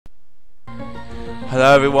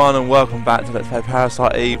Hello everyone and welcome back to Let's Play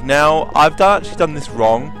Parasite Eve. Now, I've actually done this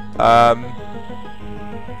wrong.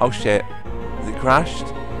 Oh shit. Has it crashed?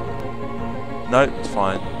 No, it's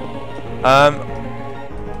fine.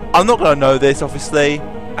 I'm not going to know this obviously,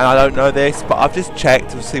 and I don't know this, but I've just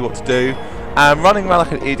checked to see what to do. And running around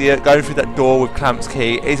like an idiot, going through that door with Clamp's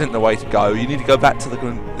key isn't the way to go. You need to go back to the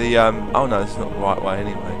oh no, this is not the right way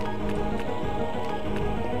anyway.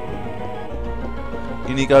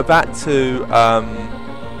 You need to go back to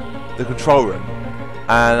the control room,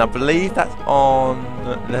 and I believe that's on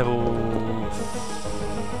level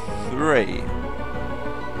 3,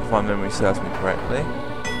 if my memory serves me correctly.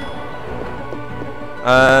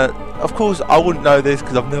 Of course, I wouldn't know this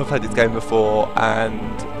because I've never played this game before,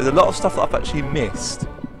 and there's a lot of stuff that I've actually missed,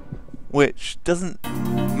 which doesn't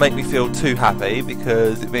make me feel too happy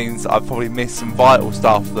because it means I've probably missed some vital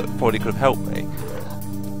stuff that probably could have helped me.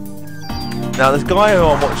 Now, this guy who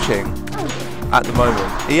I'm watching at the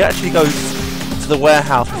moment, he actually goes to the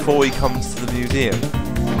warehouse before he comes to the museum.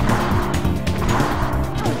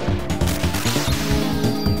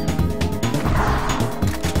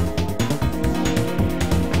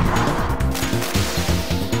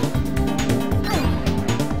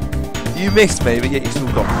 You missed me, but yet you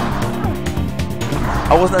still got me.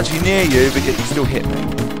 I wasn't actually near you, but yet you still hit me.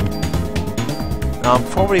 Now, I'm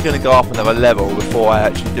probably going to go up another level before I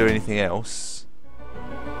actually do anything else.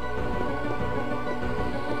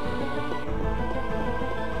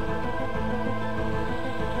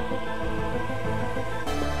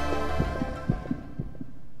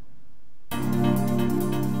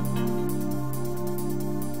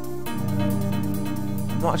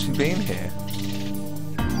 I've not actually been here.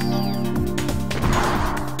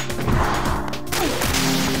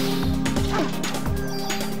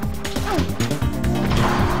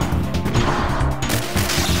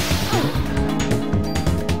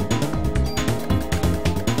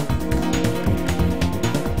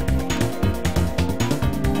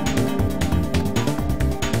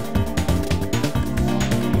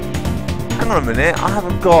 Hang on a minute, I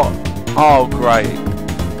haven't got... Oh, great.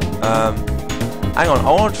 Hang on,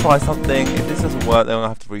 I want to try something. If this doesn't work, then I'll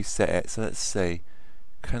have to reset it. So let's see.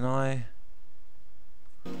 Can I...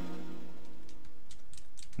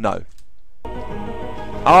 No.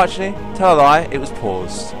 Oh, actually, tell a lie, it was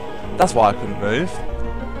paused. That's why I couldn't move.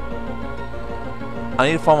 I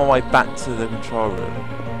need to find my way back to the control room.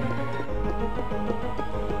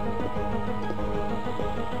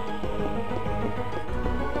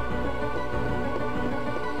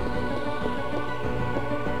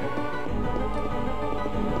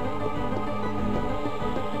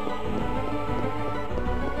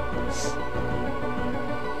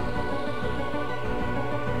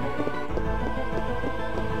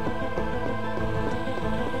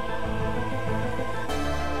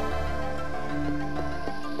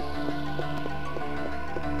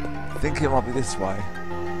 I think it might be this way.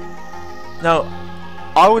 Now,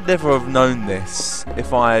 I would never have known this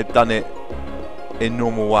if I had done it in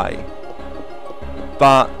normal way.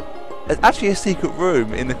 But there's actually a secret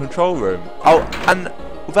room in the control room. Oh, and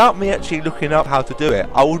without me actually looking up how to do it,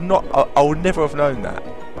 I would never have known that.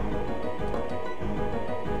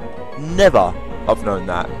 Never have known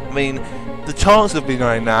that. I mean, the chances of me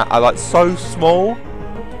knowing that are like so small.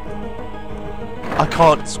 I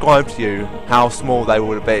can't describe to you how small they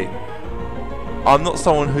would have been. I'm not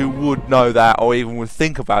someone who would know that or even would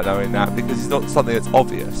think about knowing that because it's not something that's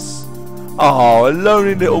obvious. Oh, a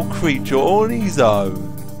lonely little creature on his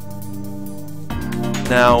own.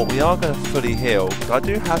 Now, we are going to fully heal because I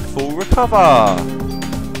do have full recover.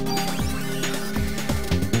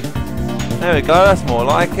 There we go, that's more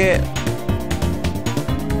like it.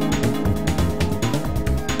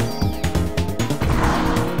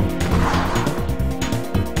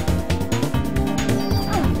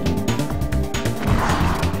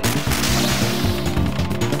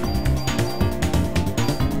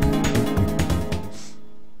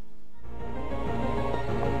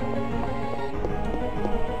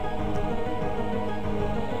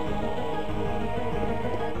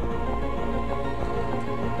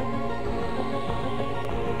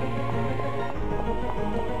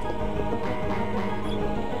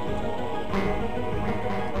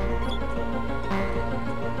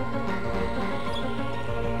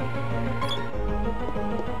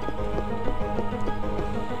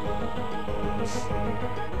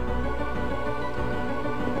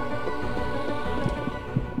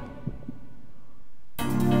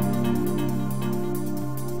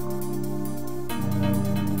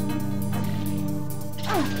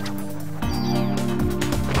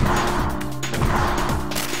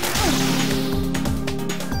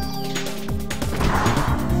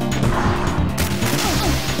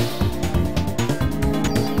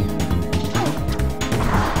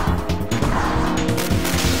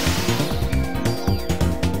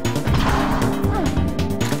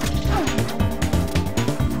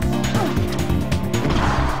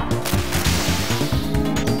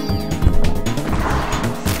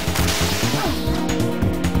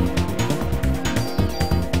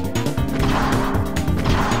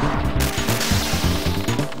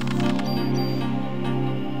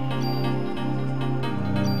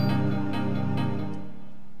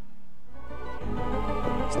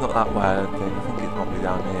 not that way, I don't think. I think it might be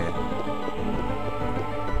down here.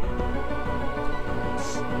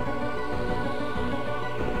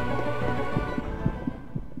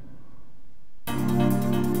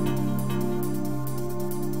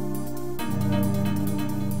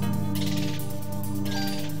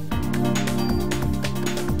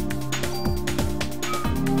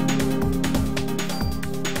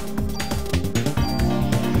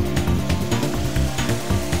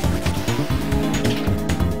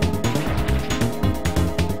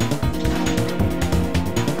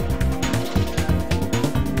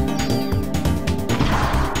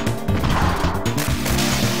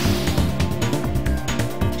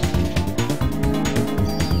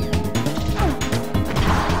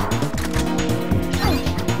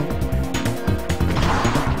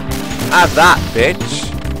 Have that, bitch!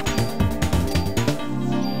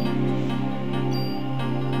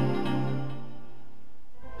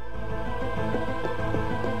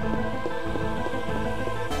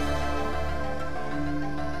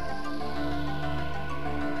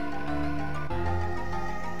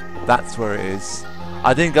 That's where it is.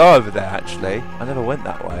 I didn't go over there actually. I never went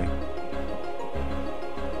that way.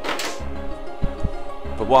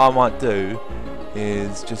 But what I might do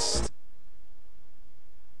is just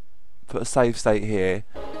put a save state here,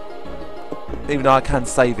 even though I can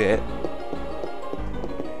save it,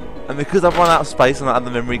 and because I've run out of space on that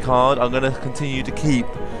other memory card, I'm going to continue to keep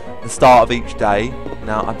the start of each day.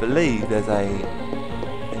 Now I believe there's a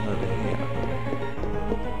thing over here.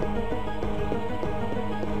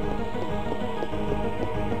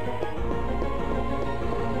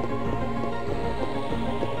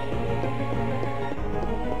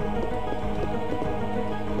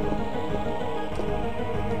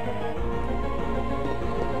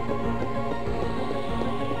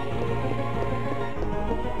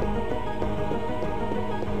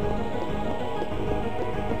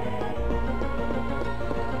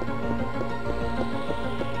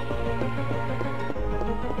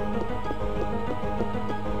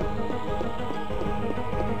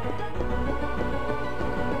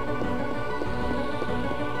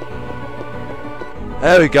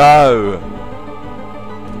 There we go.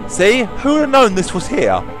 See? Who would have known this was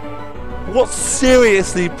here? What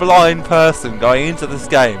seriously blind person going into this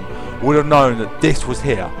game would have known that this was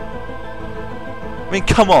here? I mean,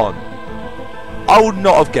 come on. I would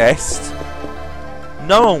not have guessed.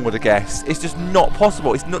 No one would have guessed. It's just not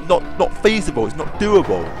possible. It's not feasible. It's not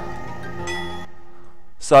doable.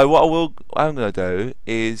 So what I'm going to do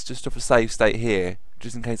is just drop a save state here,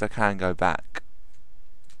 just in case I can go back.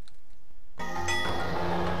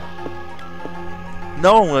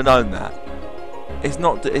 No one would have known that. It's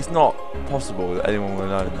not possible that anyone would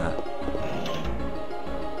have known that.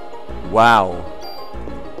 Wow.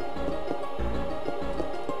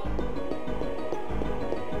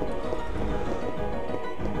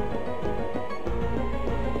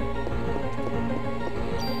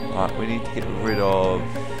 Right, we need to get rid of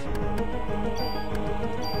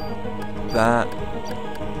that.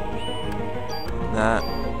 That.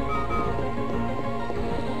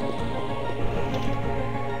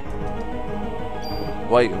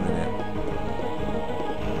 Wait a minute.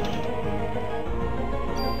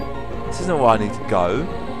 This isn't where I need to go.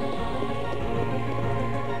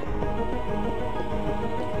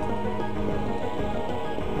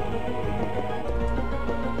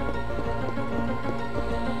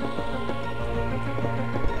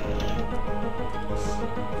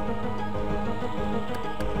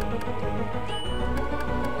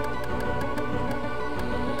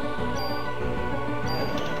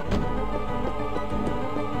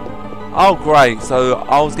 Oh great, so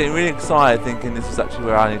I was getting really excited thinking this was actually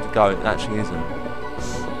where I need to go, it actually isn't.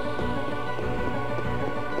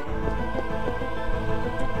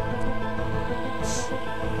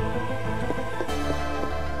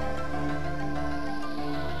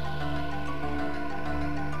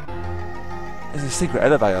 There's a secret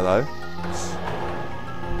elevator though.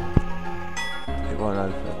 It won't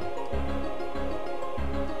open.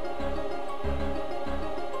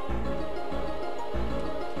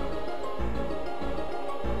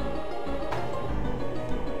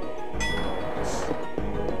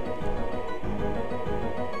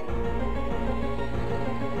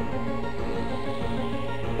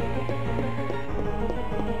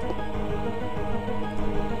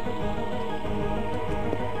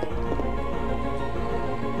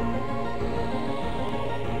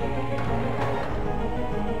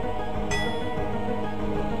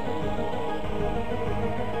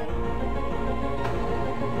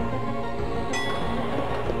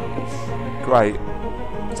 Great.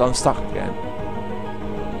 So I'm stuck again.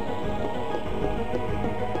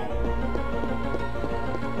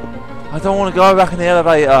 I don't want to go back in the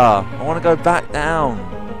elevator. I want to go back down.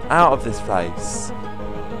 Out of this place.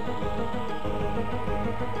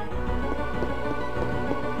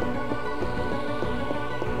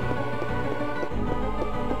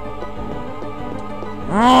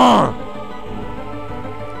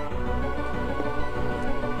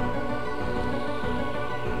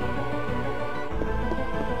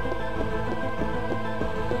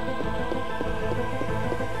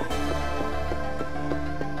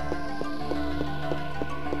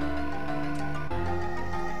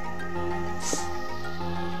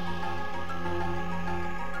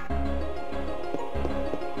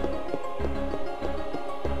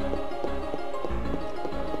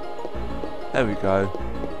 There we go.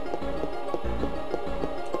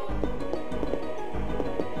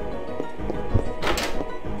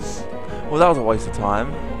 Well, that was a waste of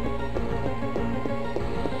time.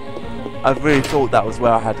 I really thought that was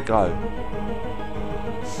where I had to go.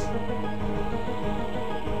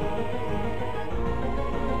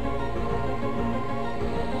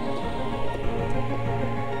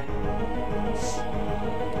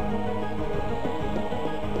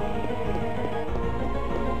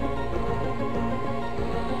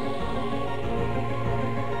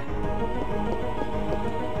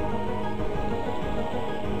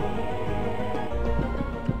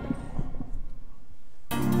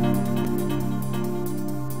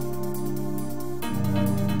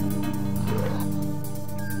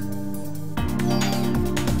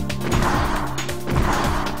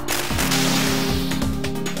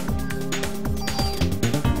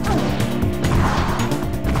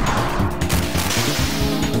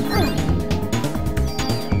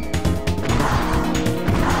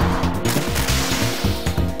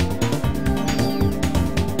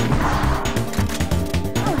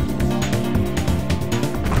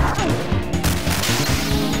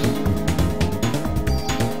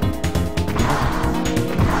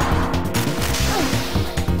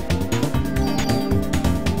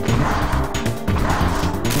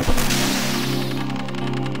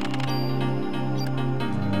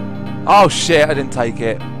 Oh shit, I didn't take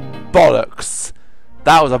it. Bollocks.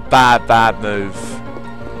 That was a bad move.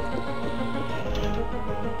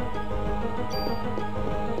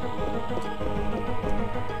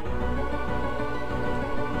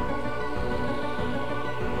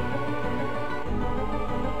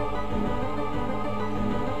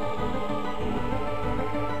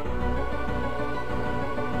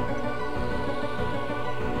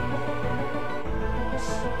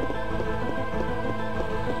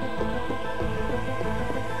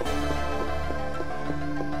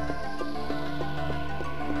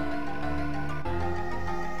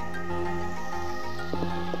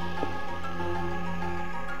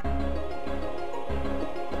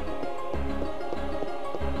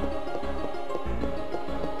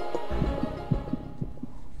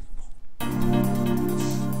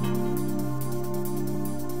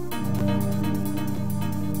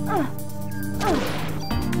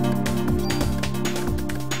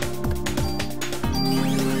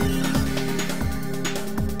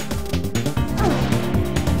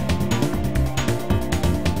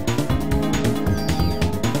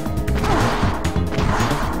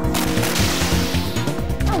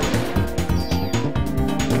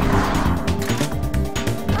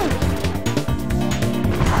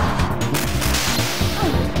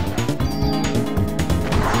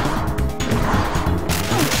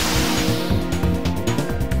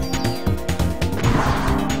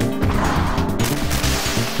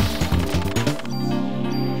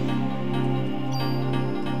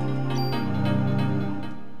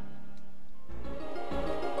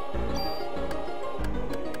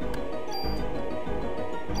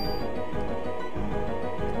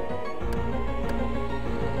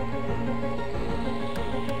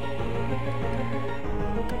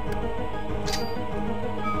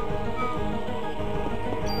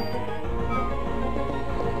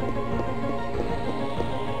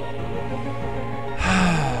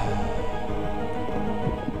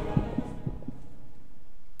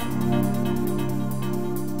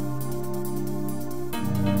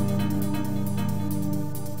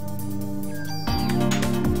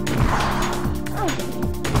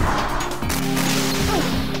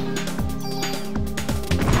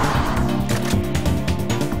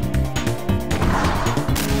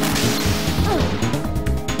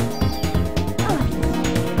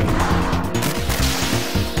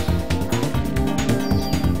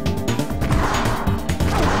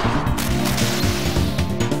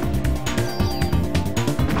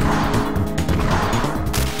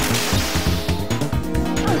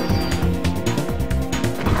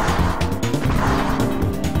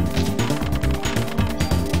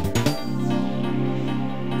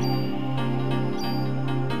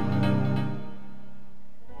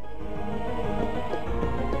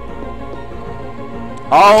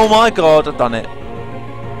 Oh my god, I've done it.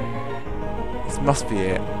 This must be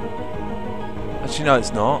it. Actually, no,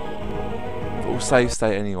 it's not. But we'll save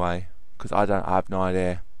state anyway, because I have no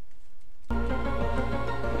idea.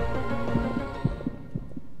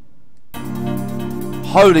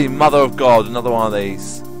 Holy mother of God, another one of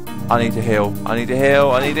these. I need to heal. I need to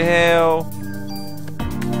heal. I need to heal.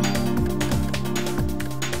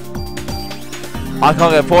 I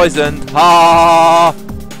can't get poisoned. Ha!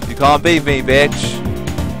 You can't beat me, bitch.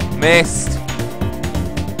 Missed.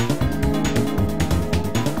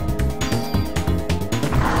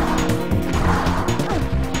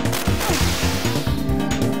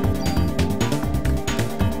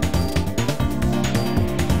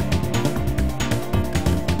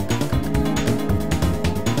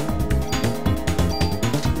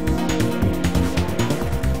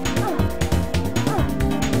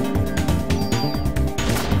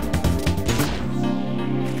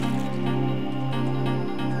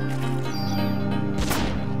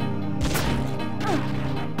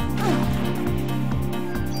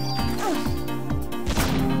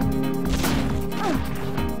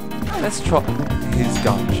 Let's try his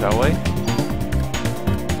gun, shall we?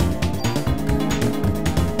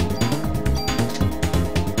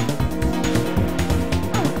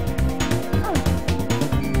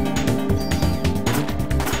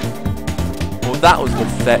 Well, that was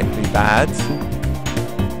pathetically bad.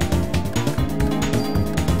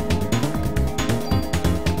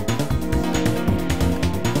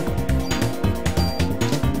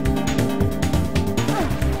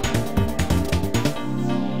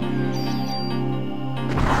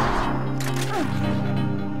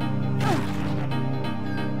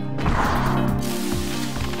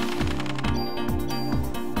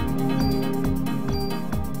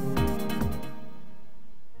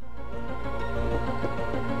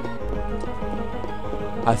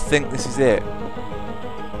 I think this is it.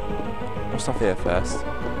 What's up here first?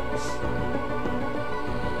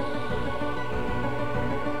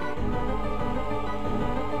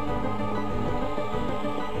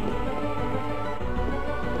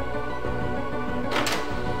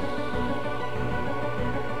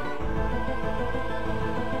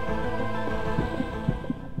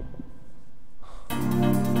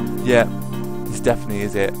 Yeah, this definitely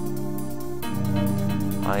is it.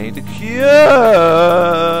 I need a cure.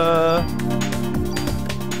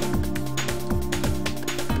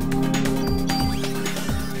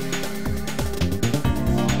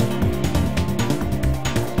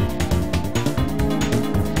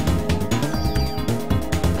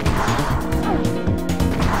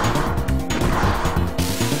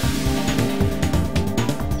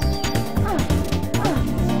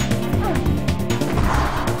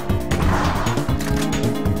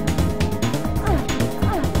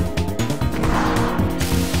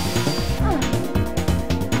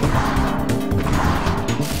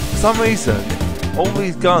 For some reason, all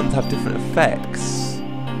these guns have different effects.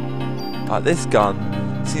 Like this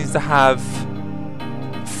gun seems to have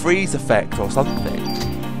a freeze effect or something.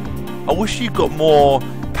 I wish you got more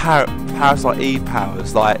Parasite E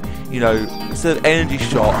powers, like, you know, instead of energy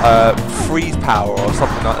shot, freeze power or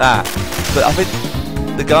something like that. But I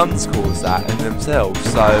think the guns cause that in themselves,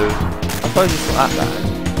 so I suppose it's not that bad.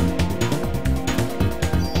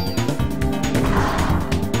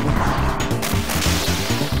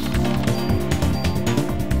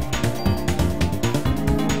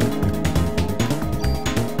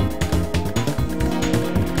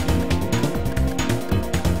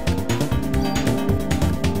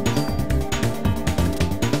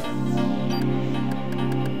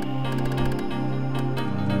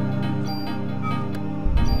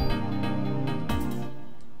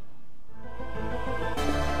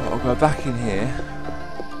 I'll go back in here.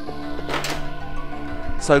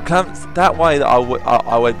 So that way that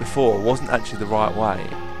I went before wasn't actually the right way.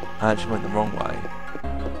 I actually went the wrong way.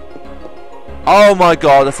 Oh my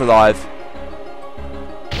god, that's alive.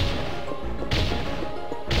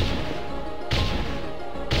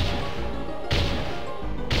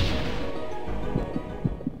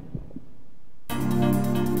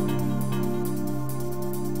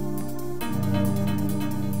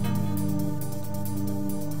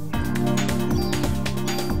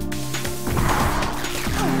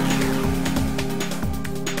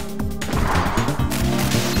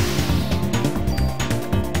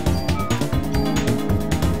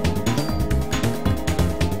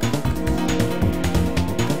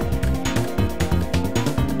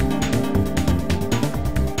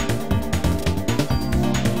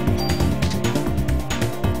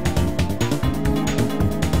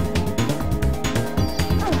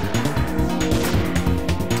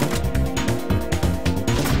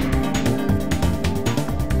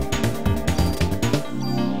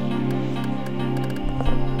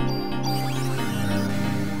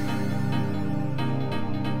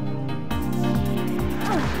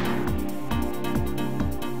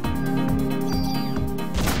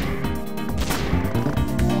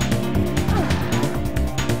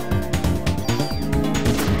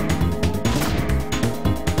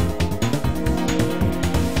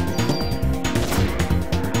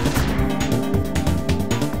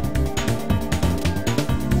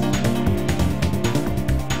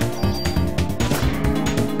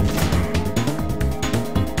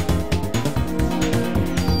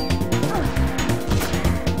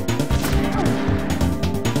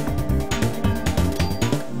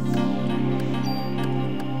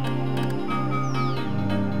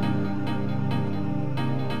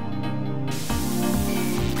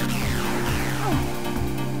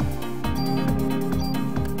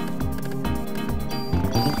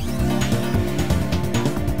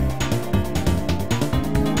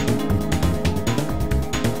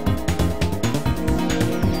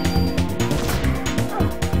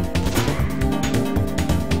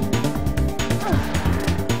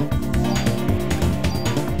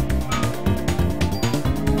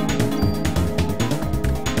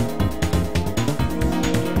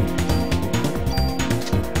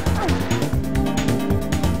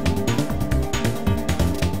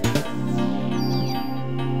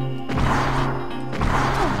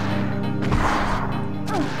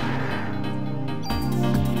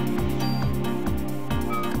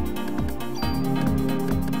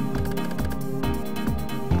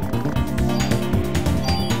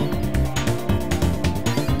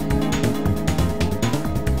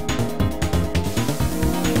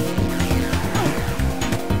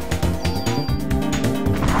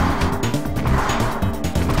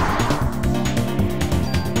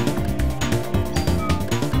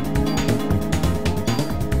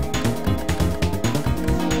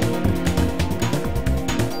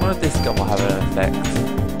 wonder if this gun will have an effect.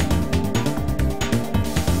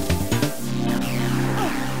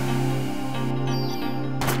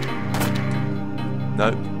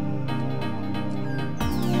 Nope.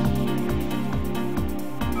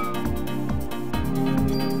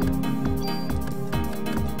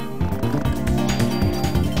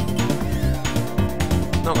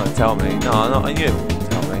 Not gonna tell me. No, not you.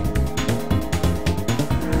 Tell me.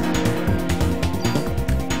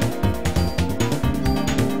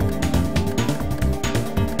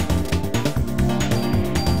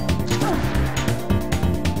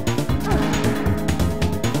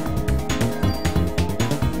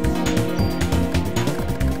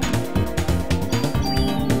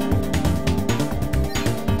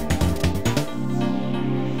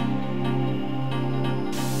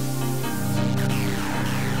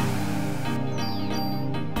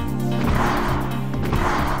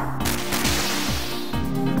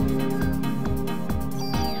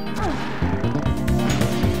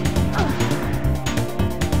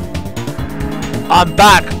 I'm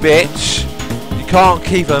back, bitch! You can't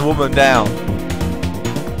keep a woman down.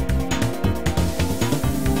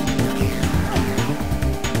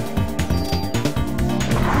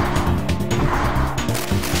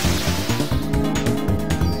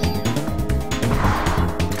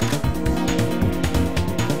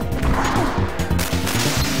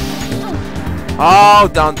 Oh,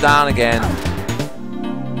 down again.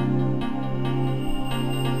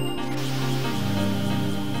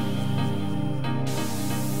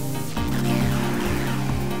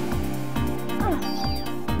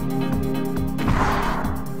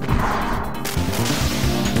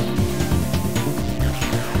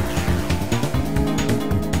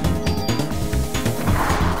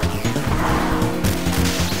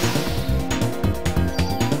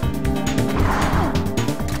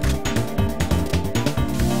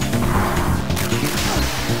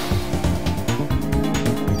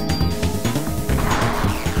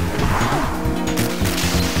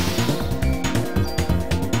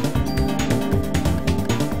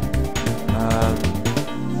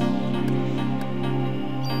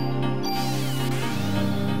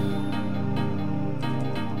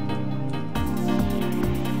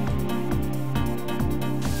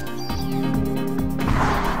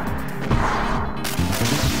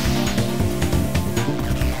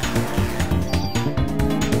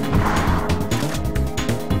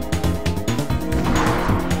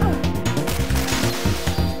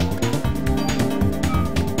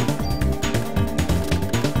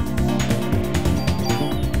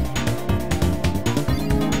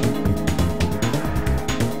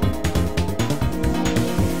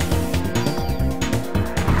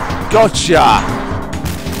 Gotcha!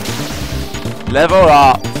 Level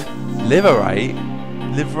up! Liberate?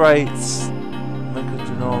 Liberates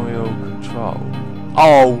Mechagenorial control.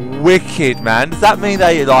 Oh, wicked, man. Does that mean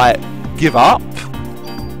they, like, give up?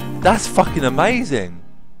 That's fucking amazing.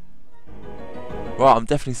 Right, I'm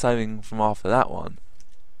definitely saving from after that one.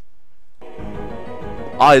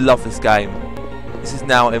 I love this game. This is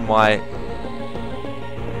now in my...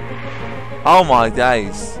 Oh my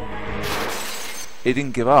days. It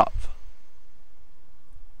didn't give up.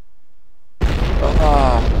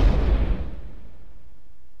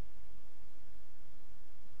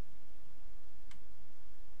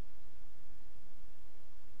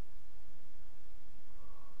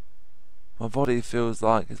 My body feels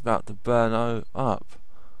like it's about to burn up.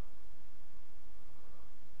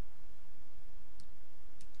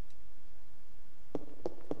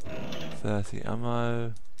 .30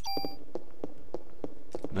 ammo.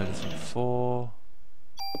 Medicine 4.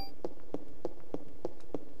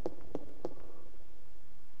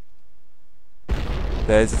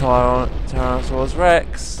 There's a Tyrannosaurus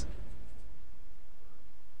Rex.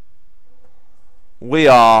 We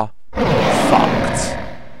are fucked.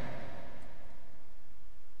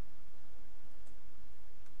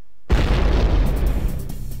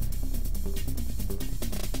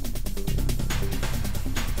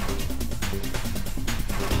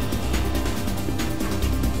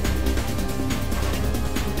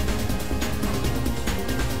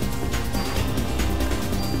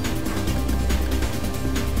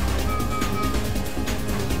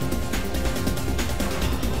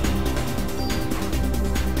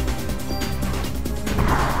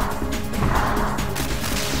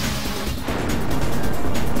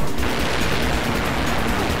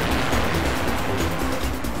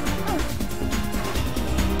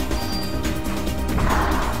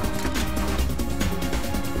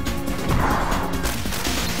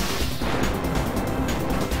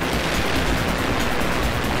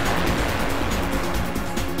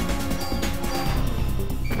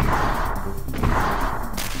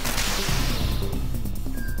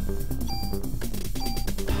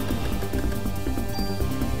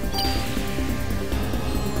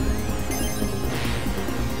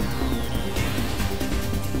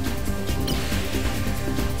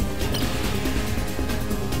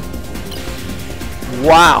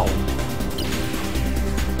 Wow.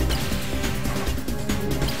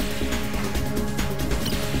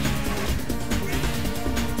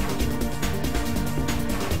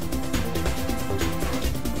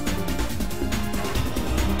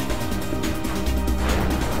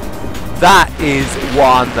 That is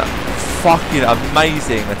one fucking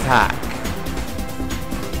amazing attack.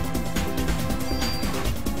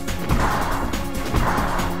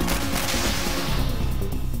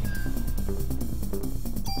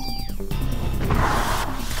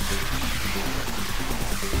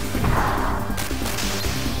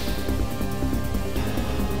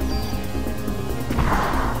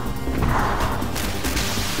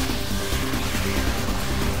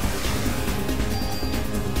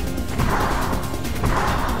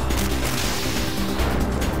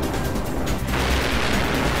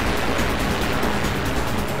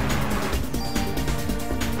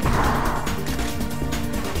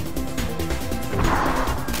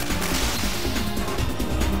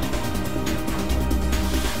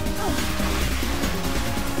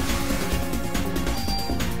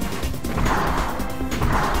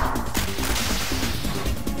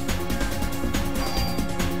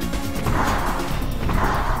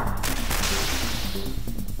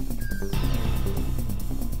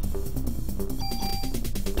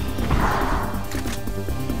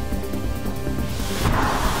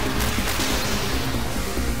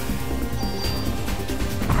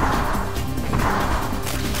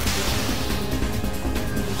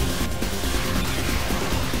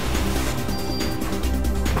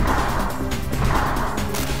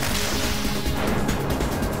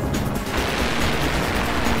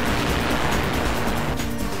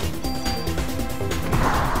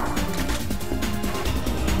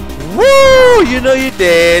 Woo! You know you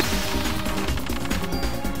did.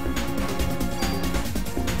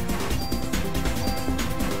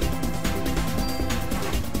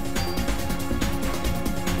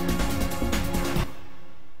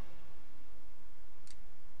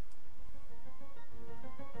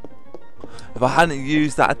 If I hadn't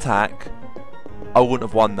used that attack, I wouldn't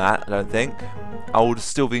have won that, I don't think. I would have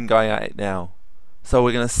still been going at it now. So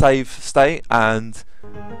we're going to save state, and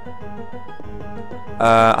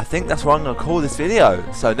I think that's what I'm going to call this video.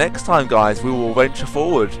 So next time, guys, we will venture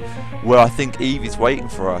forward where I think Eve is waiting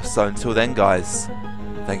for us. So until then, guys,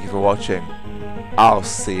 thank you for watching. I'll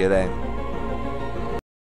see you then.